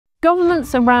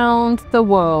Governments around the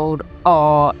world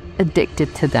are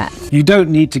addicted to debt. You don't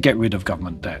need to get rid of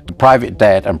government debt. Private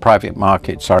debt and private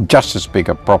markets are just as big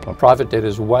a problem. Private debt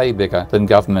is way bigger than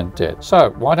government debt.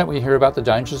 So why don't we hear about the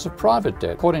dangers of private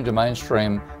debt? According to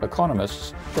mainstream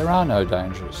economists, there are no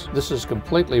dangers. This is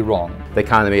completely wrong. The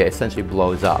economy essentially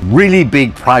blows up. Really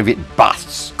big private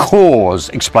busts cause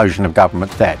explosion of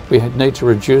government debt. We need to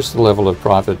reduce the level of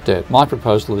private debt. My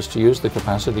proposal is to use the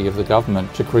capacity of the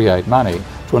government to create money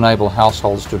to enable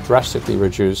households to drastically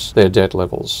reduce their debt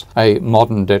levels. A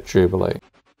modern debt jubilee.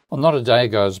 Well, not a day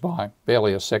goes by,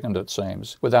 barely a second it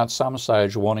seems, without some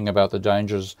sage warning about the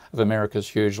dangers of America's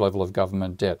huge level of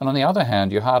government debt. And on the other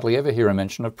hand, you hardly ever hear a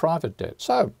mention of private debt.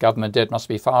 So, government debt must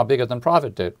be far bigger than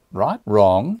private debt, right?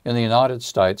 Wrong. In the United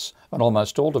States and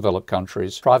almost all developed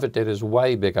countries, private debt is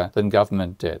way bigger than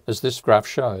government debt. As this graph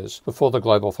shows, before the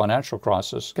global financial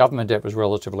crisis, government debt was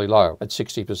relatively low, at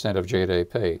 60% of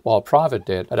GDP, while private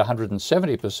debt, at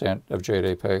 170% of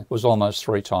GDP, was almost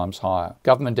 3 times higher.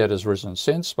 Government debt has risen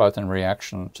since, both in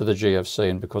reaction to the GFC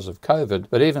and because of COVID,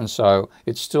 but even so,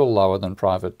 it's still lower than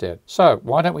private debt. So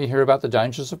why don't we hear about the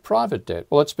dangers of private debt?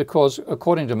 Well, it's because,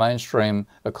 according to mainstream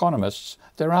economists,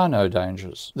 there are no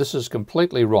dangers. This is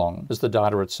completely wrong, as the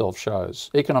data itself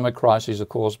shows. Economic crises are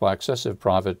caused by excessive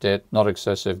private debt, not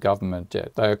excessive government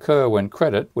debt. They occur when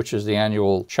credit, which is the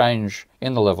annual change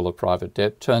in the level of private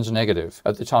debt, turns negative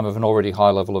at the time of an already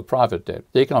high level of private debt.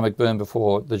 The economic boom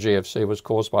before the GFC was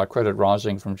caused by credit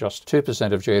rising from just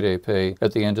 2% of GDP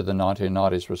at the end of the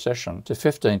 1990s recession to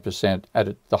 15%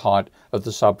 at the height of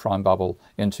the subprime bubble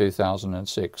in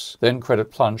 2006. Then credit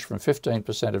plunged from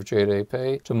 15% of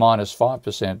GDP to minus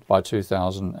 5% by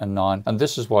 2009, and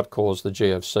this is what caused the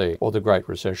GFC, or the Great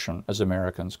Recession, as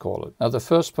Americans call it. Now, the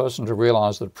first person to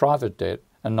realize that private debt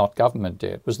and not government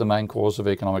debt was the main cause of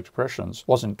economic depressions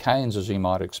wasn't Keynes, as you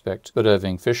might expect, but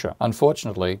Irving Fisher.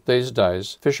 Unfortunately, these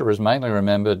days, Fisher is mainly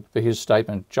remembered for his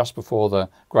statement just before the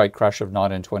great crash of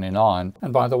 1929.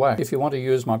 And by the way, if you want to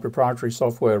use my proprietary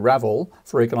software Ravel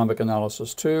for economic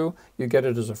analysis too, you get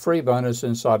it as a free bonus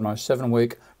inside my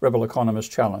 7-week Rebel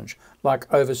Economist Challenge,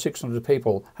 like over 600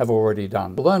 people have already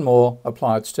done. To learn more,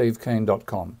 apply at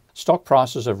stevekeen.com. Stock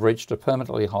prices have reached a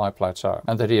permanently high plateau,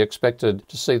 and that he expected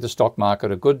to see the stock market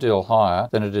a good deal higher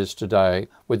than it is today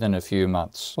within a few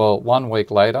months. Well, 1 week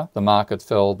later, the market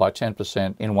fell by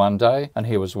 10% in one day, and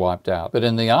he was wiped out. But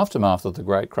in the aftermath of the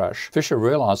great crash, Fisher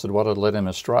realized that what had led him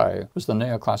astray was the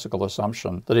neoclassical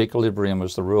assumption that equilibrium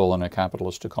was the rule in a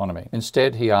capitalist economy.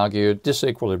 Instead, he argued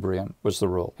disequilibrium was the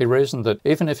rule. He reasoned that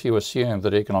even if you assume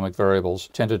that economic variables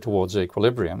tended towards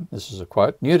equilibrium, this is a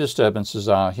quote, new disturbances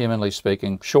are, humanly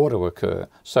speaking, sure to occur,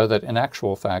 so that in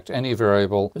actual fact any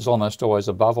variable is almost always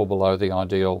above or below the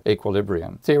ideal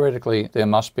equilibrium. Theoretically, there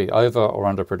must be over or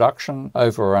under production,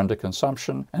 over or under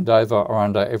consumption, and over or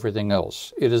under everything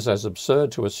else. It is as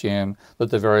absurd to assume that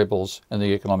the variables in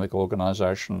the economic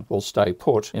organisation will stay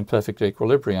put in perfect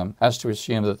equilibrium as to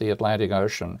assume that the Atlantic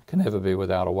Ocean can never be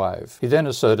without a wave. He then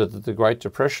asserted that the Great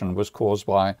Depression was caused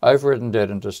by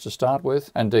over-indebtedness to start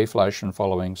with and deflation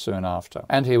following soon after.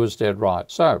 And he was dead right.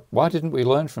 So why didn't we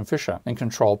learn from Fisher and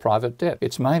control private debt?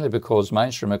 It's mainly because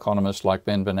mainstream economists like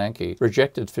Ben Bernanke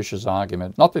rejected Fisher's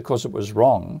argument, not because it was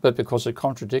wrong, but because it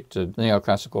contradicted the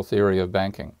neoclassical theory of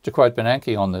banking. To quote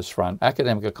Bernanke on this front,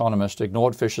 academic economists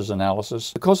ignored Fisher's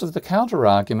analysis because of the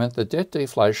counter-argument that debt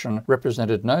deflation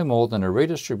represented no more than a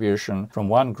redistribution from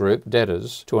one group,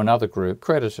 debtors, to another group,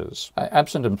 creditors.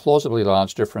 Absent implausibly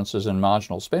large differences in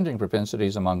marginal spending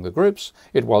propensities among the groups,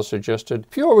 it was suggested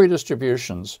pure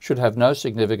redistributions should have no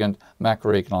significant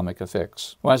macroeconomic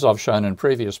effects. Well, as I've shown in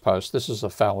previous posts, this is a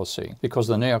fallacy, because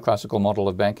the neoclassical model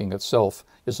of banking itself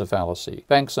is a fallacy.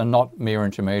 Banks are not mere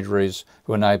intermediaries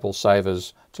who enable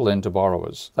savers to lend to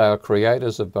borrowers. They are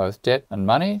creators of both debt and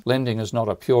money. Lending is not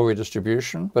a pure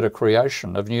redistribution, but a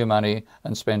creation of new money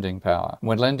and spending power.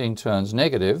 When lending turns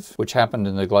negative, which happened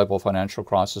in the global financial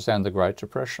crisis and the Great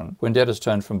Depression, when debtors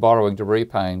turn from borrowing to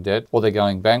repaying debt, or they're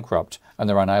going bankrupt and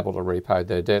they're unable to repay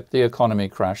their debt, the economy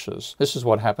crashes. This is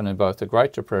what happened in both the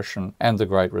Great Depression and the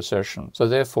Great Recession. So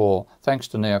therefore, thanks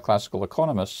to neoclassical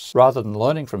economists, rather than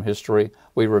learning from history,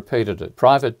 we repeated it.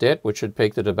 Private debt, which had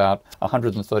peaked at about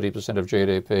 130% of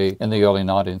GDP in the early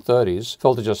 1930s,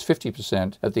 fell to just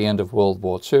 50% at the end of World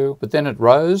War II, but then it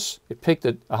rose. It peaked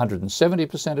at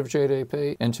 170% of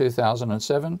GDP in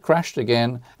 2007, crashed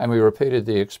again, and we repeated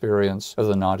the experience of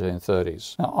the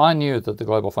 1930s. Now, I knew that the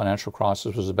global financial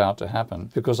crisis was about to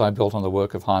happen because I built on the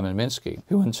work of Hyman Minsky,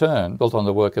 who in turn built on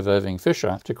the work of Irving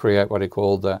Fisher to create what he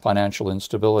called the financial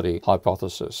instability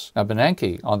hypothesis. Now,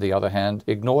 Bernanke, on the other hand,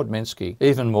 ignored Minsky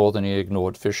even more than he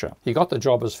ignored Fisher. He got the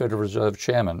job as Federal Reserve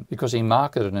Chairman because he marketed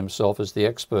marketed himself as the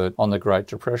expert on the Great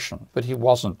Depression, but he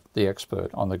wasn't the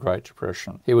expert on the Great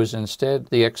Depression. He was instead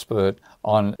the expert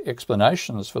on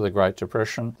explanations for the Great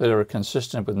Depression that are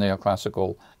consistent with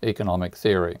neoclassical economic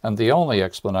theory. And the only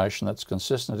explanation that's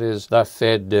consistent is the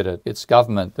Fed did it. It's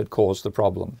government that caused the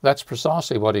problem. That's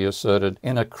precisely what he asserted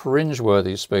in a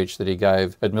cringeworthy speech that he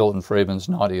gave at Milton Friedman's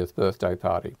 90th birthday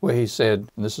party, where he said,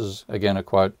 and this is again a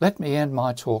quote, "Let me end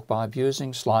my talk by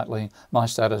abusing slightly my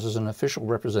status as an official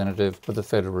representative of the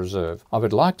Federal Reserve. I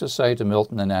would like to say to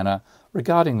Milton and Anna,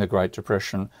 regarding the Great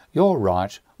Depression, you're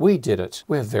right, we did it.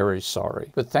 We're very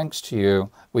sorry. But thanks to you,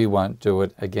 we won't do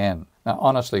it again." Now,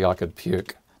 honestly, I could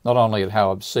puke. Not only at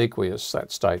how obsequious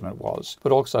that statement was,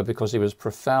 but also because he was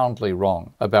profoundly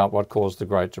wrong about what caused the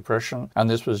Great Depression, and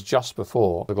this was just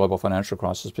before the global financial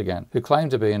crisis began, who claimed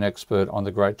to be an expert on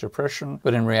the Great Depression,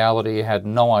 but in reality he had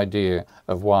no idea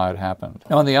of why it happened.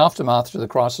 Now, in the aftermath to the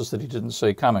crisis that he didn't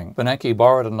see coming, Bernanke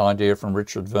borrowed an idea from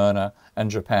Richard Werner and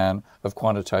Japan of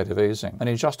quantitative easing, and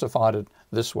he justified it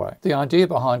this way. The idea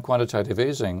behind quantitative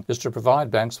easing is to provide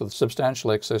banks with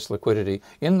substantial excess liquidity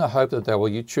in the hope that they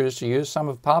will choose to use some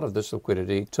of part of this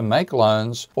liquidity to make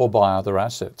loans or buy other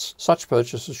assets. Such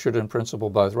purchases should in principle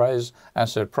both raise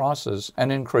asset prices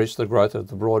and increase the growth of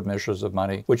the broad measures of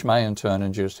money, which may in turn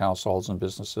induce households and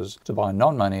businesses to buy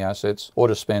non-money assets or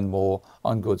to spend more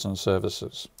on goods and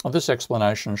services. Well, this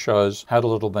explanation shows how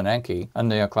little Bernanke and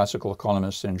neoclassical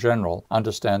economists in general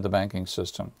understand the banking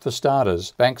system. For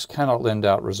starters, banks cannot lend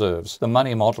out reserves. The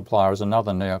money multiplier is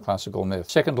another neoclassical myth.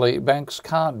 Secondly, banks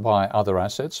can't buy other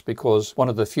assets because one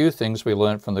of the few things we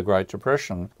learned from the Great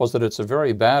Depression was that it's a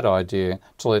very bad idea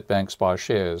to let banks buy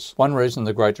shares. One reason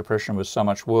the Great Depression was so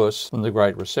much worse than the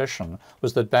Great Recession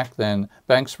was that back then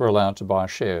banks were allowed to buy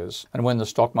shares, and when the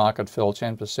stock market fell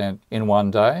 10% in one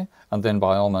day and then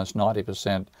by almost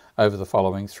 90% over the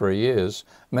following 3 years,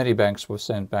 many banks were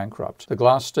sent bankrupt. The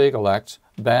Glass-Steagall Act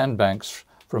banned banks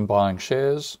from buying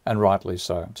shares, and rightly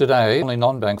so. Today, only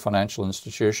non-bank financial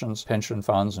institutions, pension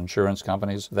funds, insurance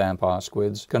companies, vampire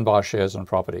squids, can buy shares and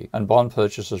property, and bond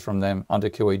purchases from them under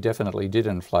QE definitely did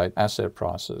inflate asset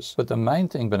prices. But the main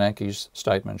thing Bernanke's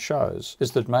statement shows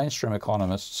is that mainstream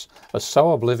economists are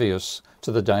so oblivious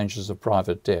to the dangers of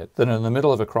private debt that in the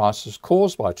middle of a crisis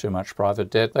caused by too much private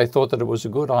debt, they thought that it was a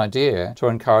good idea to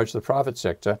encourage the private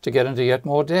sector to get into yet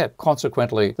more debt.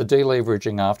 Consequently, the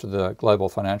deleveraging after the global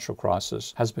financial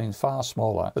crisis has been far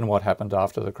smaller than what happened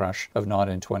after the crash of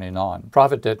 1929.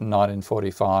 Private debt in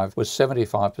 1945 was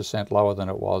 75% lower than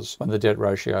it was when the debt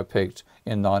ratio peaked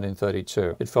in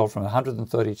 1932. It fell from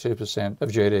 132% of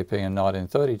GDP in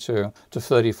 1932 to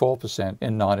 34%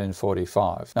 in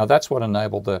 1945. Now that's what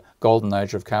enabled the golden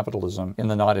age of capitalism in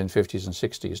the 1950s and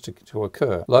 60s to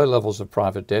occur. Low levels of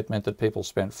private debt meant that people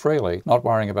spent freely, not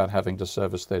worrying about having to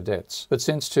service their debts. But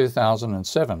since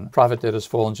 2007, private debt has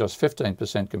fallen just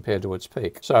 15% compared to its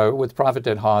peak. So with private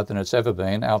debt higher than it's ever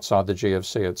been outside the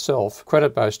GFC itself,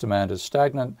 credit-based demand is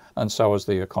stagnant and so is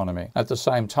the economy. At the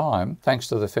same time, thanks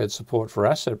to the Fed's support for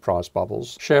asset price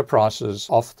bubbles, share prices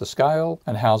off the scale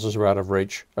and houses are out of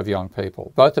reach of young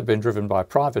people. Both have been driven by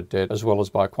private debt as well as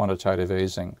by quantitative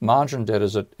easing. Margin debt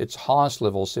is at its highest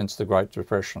level since the Great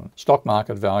Depression. Stock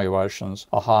market valuations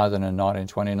are higher than in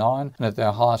 1929 and at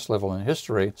their highest level in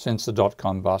history since the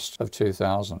dot-com bust of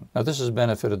 2000. Now this has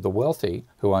benefited the wealthy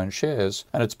who own shares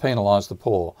and it's penalised the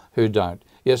poor who don't.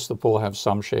 Yes, the poor have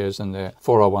some shares in their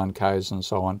 401ks and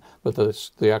so on, but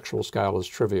the actual scale is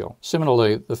trivial.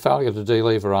 Similarly, the failure to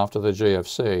delever after the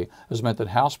GFC has meant that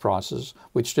house prices,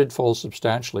 which did fall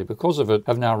substantially because of it,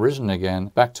 have now risen again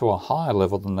back to a higher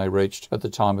level than they reached at the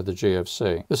time of the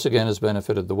GFC. This again has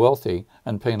benefited the wealthy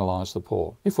and penalised the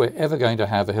poor. If we're ever going to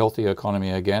have a healthy economy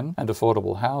again and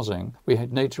affordable housing, we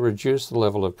need to reduce the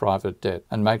level of private debt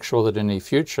and make sure that any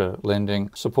future lending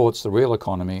supports the real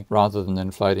economy rather than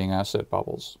inflating asset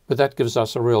bubbles. But that gives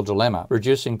us a real dilemma.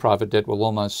 Reducing private debt will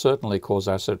almost certainly cause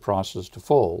asset prices to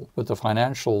fall, but the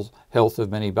financial health of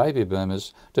many baby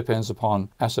boomers depends upon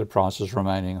asset prices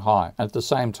remaining high. At the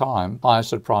same time, high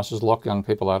asset prices lock young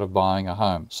people out of buying a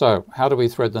home. So, how do we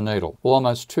thread the needle? Well,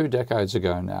 almost 2 decades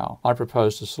ago now, I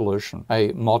proposed a solution,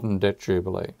 a modern debt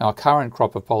jubilee. Our current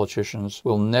crop of politicians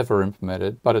will never implement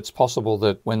it, but it's possible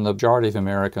that when the majority of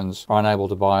Americans are unable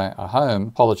to buy a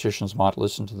home, politicians might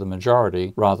listen to the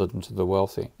majority rather than to the wealthy.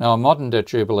 Now, a modern debt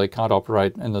jubilee can't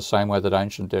operate in the same way that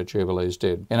ancient debt jubilees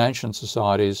did. In ancient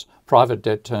societies, private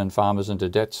debt turned farmers into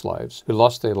debt slaves who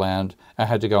lost their land and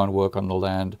had to go and work on the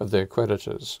land of their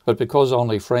creditors. But because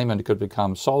only freemen could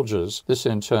become soldiers, this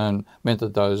in turn meant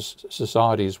that those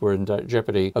societies were in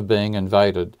jeopardy of being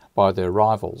invaded by their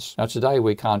rivals. Now today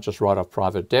we can't just write off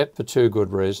private debt for two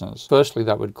good reasons. Firstly,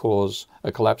 that would cause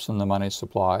a collapse in the money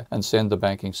supply and send the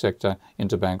banking sector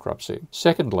into bankruptcy.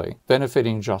 Secondly,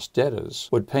 benefiting just debtors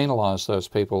would penalise those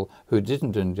people who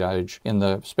didn't engage in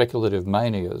the speculative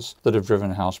manias that have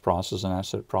driven house prices and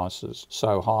asset prices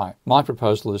so high. My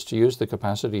proposal is to use the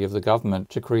capacity of the government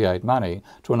to create money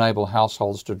to enable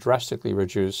households to drastically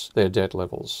reduce their debt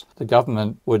levels. The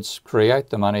government would create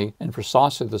the money in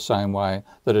precisely the same way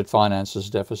that it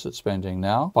finances deficit spending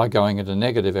now, by going into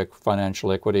negative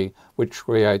financial equity, which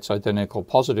creates identical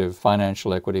positive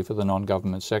financial equity for the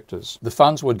non-government sectors. The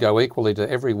funds would go equally to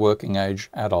every working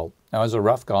age adult. Now, as a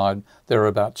rough guide, there are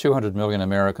about 200 million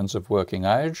Americans of working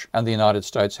age, and the United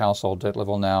States household debt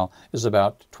level now is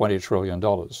about $20 trillion.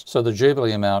 So the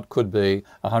Jubilee amount could be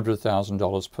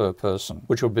 $100,000 per person,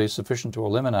 which would be sufficient to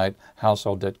eliminate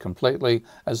household debt completely,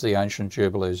 as the ancient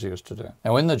Jubilees used to do.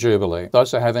 Now, in the Jubilee,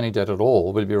 those who have any debt at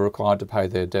all would be required to pay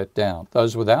their debt down.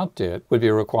 Those without debt would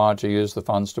be required to use the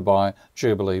funds to buy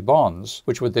Jubilee bonds,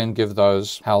 which would then give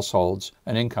those households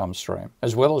an income stream.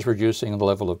 As well as reducing the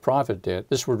level of private debt,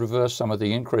 this would reverse some of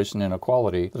the increase in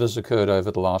inequality that has occurred over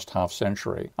the last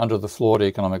half-century under the flawed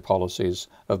economic policies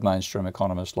of mainstream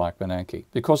economists like Bernanke.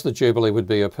 Because the Jubilee would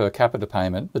be a per capita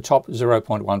payment, the top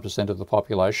 0.1% of the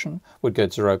population would get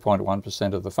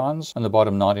 0.1% of the funds, and the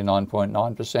bottom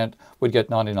 99.9% would get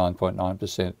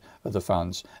 99.9% of the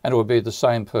funds, and it would be the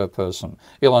same per person.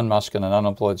 Elon Musk and an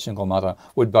unemployed single mother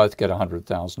would both get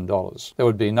 $100,000. There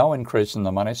would be no increase in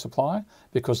the money supply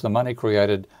because the money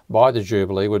created by the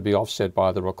Jubilee would be offset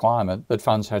by the requirement that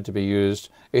funds had to be used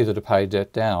either to pay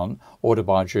debt down or to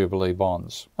buy Jubilee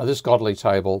bonds. Now, this godly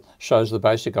table shows the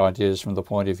basic ideas from the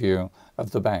point of view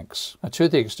of the banks. Now, to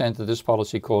the extent that this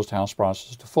policy caused house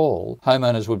prices to fall,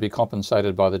 homeowners would be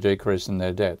compensated by the decrease in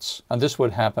their debts. And this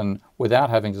would happen without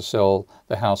having to sell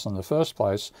the house in the first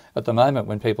place. At the moment,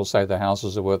 when people say the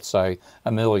houses are worth, say,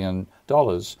 $1 million,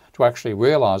 to actually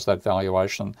realise that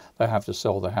valuation, they have to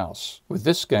sell the house. With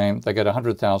this scheme, they get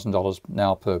 $100,000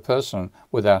 now per person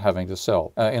without having to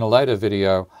sell. In a later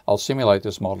video, I'll simulate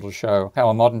this model to show how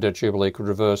a modern debt jubilee could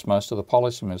reverse most of the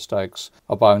policy mistakes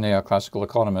by neoclassical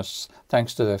economists,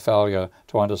 thanks to their failure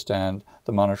to understand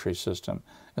the monetary system.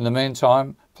 In the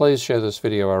meantime, please share this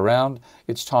video around.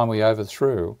 It's time we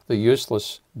overthrew the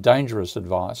useless, dangerous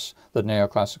advice that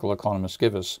neoclassical economists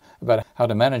give us about how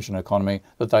to manage an economy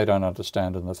that they don't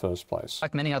understand in the first place.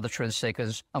 Like many other truth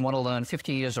seekers, I want to learn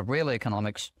 50 years of real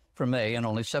economics from me in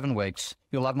only 7 weeks.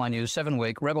 You'll love my new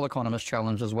 7-week Rebel Economist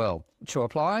Challenge as well. To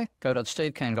apply, go to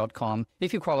stevekeen.com.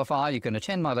 If you qualify, you can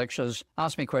attend my lectures,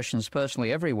 ask me questions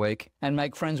personally every week, and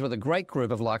make friends with a great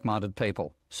group of like-minded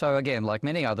people. So again, like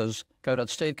many others, go to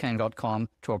stevekeen.com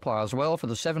to apply as well for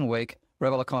the 7-week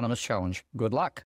Rebel Economist Challenge. Good luck.